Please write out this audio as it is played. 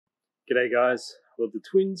G'day guys. Well, the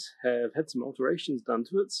twins have had some alterations done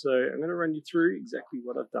to it, so I'm going to run you through exactly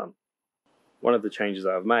what I've done. One of the changes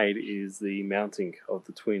I've made is the mounting of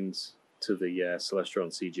the twins to the Celestron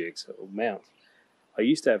CGX mount. I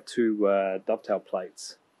used to have two dovetail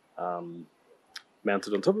plates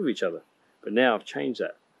mounted on top of each other, but now I've changed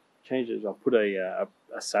that. I've put a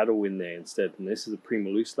saddle in there instead, and this is a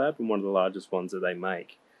PrimaLoose slab and one of the largest ones that they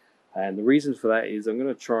make. And the reason for that is I'm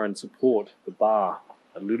going to try and support the bar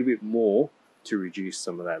a little bit more to reduce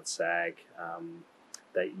some of that sag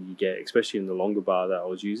that you get, especially in the longer bar that I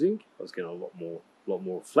was using. I was getting a lot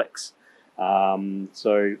more flex.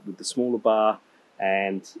 So with the smaller bar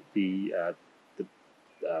and the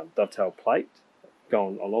dovetail plate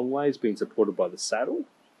going a long ways, being supported by the saddle,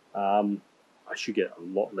 I should get a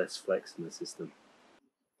lot less flex in the system.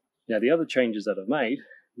 Now the other changes that I've made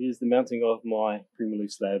is the mounting of my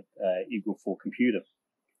PrimaLoose slab Eagle 4 computer.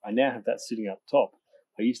 I now have that sitting up top.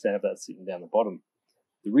 I used to have that sitting down the bottom.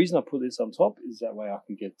 The reason I put this on top is that way I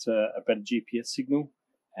can get a better GPS signal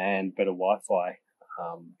and better Wi-Fi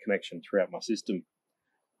connection throughout my system.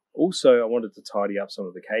 Also, I wanted to tidy up some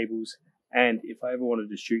of the cables, and if I ever wanted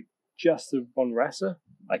to shoot just on RASA,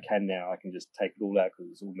 I can now. I can just take it all out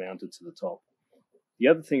because it's all mounted to the top. The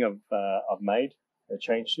other thing I've made a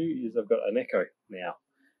change to is I've got an echo now.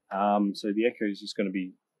 So the echo is just going to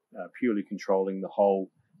be purely controlling the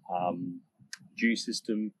whole dew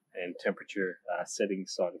system and temperature setting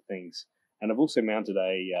side of things. And I've also mounted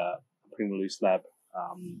a PrimaLoose slab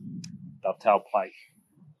dovetail plate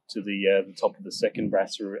to the top of the second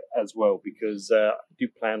RASA as well, because I do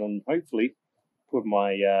plan on hopefully put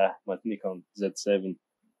my my Nikon Z7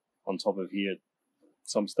 on top of here at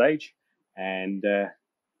some stage, and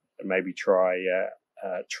maybe try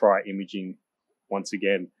imaging once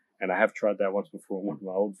again. And I have tried that once before in one of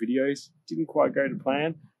my old videos. Didn't quite go to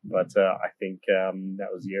plan, but I think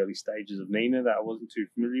that was the early stages of Nina that I wasn't too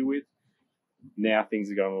familiar with. Now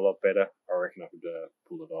things are going a lot better. I reckon I could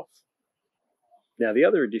pull it off. Now the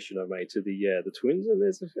other addition I've made to the twins, and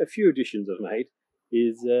there's a few additions I've made,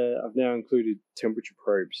 is I've now included temperature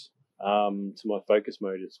probes to my focus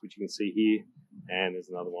motors, which you can see here, and there's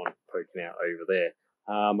another one poking out over there.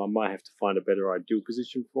 I might have to find a better ideal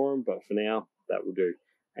position for them, but for now that will do.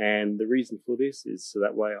 And the reason for this is so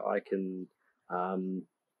that way I can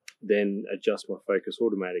then adjust my focus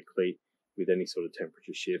automatically with any sort of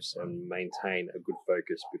temperature shifts and maintain a good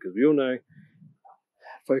focus, because we all know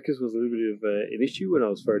focus was a little bit of an issue when I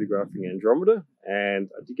was photographing Andromeda, and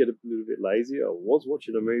I did get a little bit lazy. I was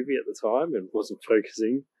watching a movie at the time and wasn't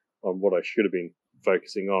focusing on what I should have been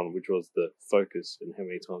focusing on, which was the focus and how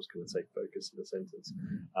many times can I say focus in a sentence.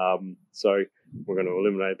 So we're going to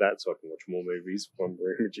eliminate that so I can watch more movies when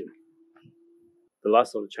we're imaging. The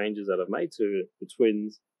last lot of changes that I've made to the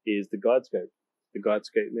twins is the guide scope. The guide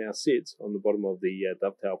scope now sits on the bottom of the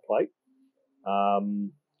dovetail plate,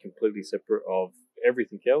 completely separate of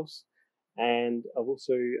everything else. And I've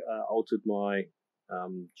also altered my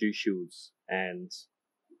dew shields, and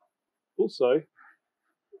also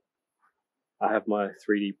I have my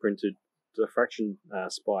 3D printed diffraction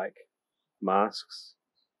spike masks,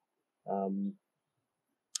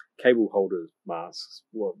 cable holder masks,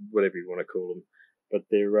 whatever you want to call them. But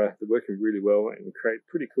they're working really well and create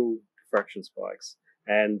pretty cool diffraction spikes.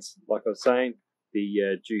 And like I was saying,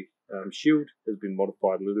 the dew shield has been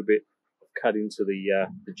modified a little bit. I've cut into the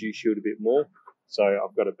dew shield a bit more, so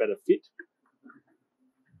I've got a better fit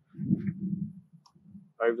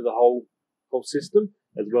over the whole system,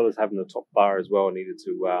 as well as having the top bar as well. I needed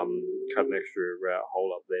to cut an extra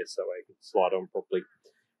hole up there so I could slide on properly.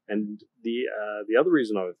 And the other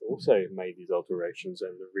reason I've also made these alterations,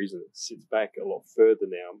 and the reason it sits back a lot further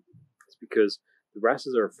now, is because the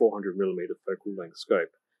RASAs are a 400mm focal length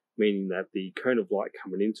scope, meaning that the cone of light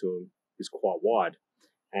coming into them is quite wide.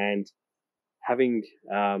 And having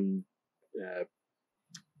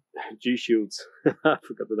dew shields, I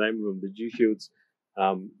forgot the name of them, the dew shields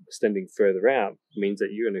extending further out means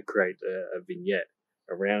that you're going to create a vignette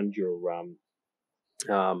around your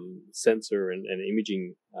sensor and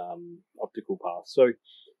imaging optical path. So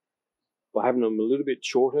by having them a little bit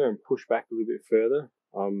shorter and push back a little bit further,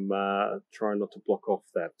 I'm trying not to block off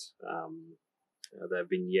that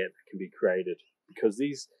vignette that can be created, because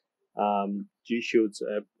these dew shields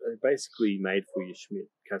are basically made for your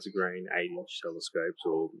Schmidt-Cassegrain 8-inch telescopes,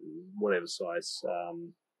 or whatever size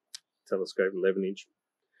telescope, 11-inch,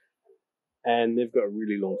 and they've got a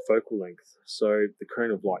really long focal length, so the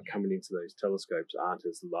cone of light coming into those telescopes aren't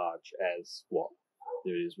as large as what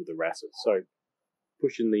there is with the RASA. So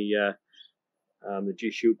pushing the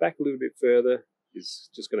dew shield back a little bit further is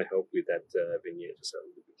just going to help with that vignette just a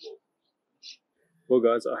little bit more. Well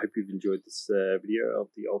guys, I hope you've enjoyed this video of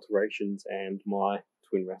the alterations and my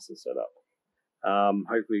twin RASA setup.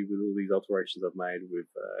 Hopefully with all these alterations I've made, we're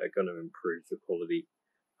going to improve the quality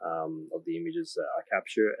of the images that I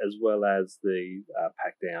capture, as well as the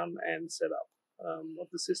pack down and setup of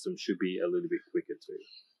the system should be a little bit quicker too.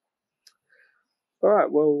 Alright,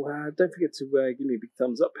 well don't forget to give me a big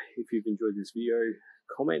thumbs up if you've enjoyed this video,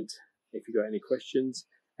 comment if you've got any questions,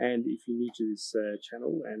 and if you're new to this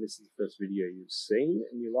channel and this is the first video you've seen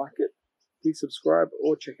and you like it, please subscribe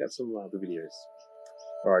or check out some of my other videos.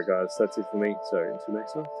 Alright guys, that's it for me, so until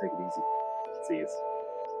next time, take it easy. See yous.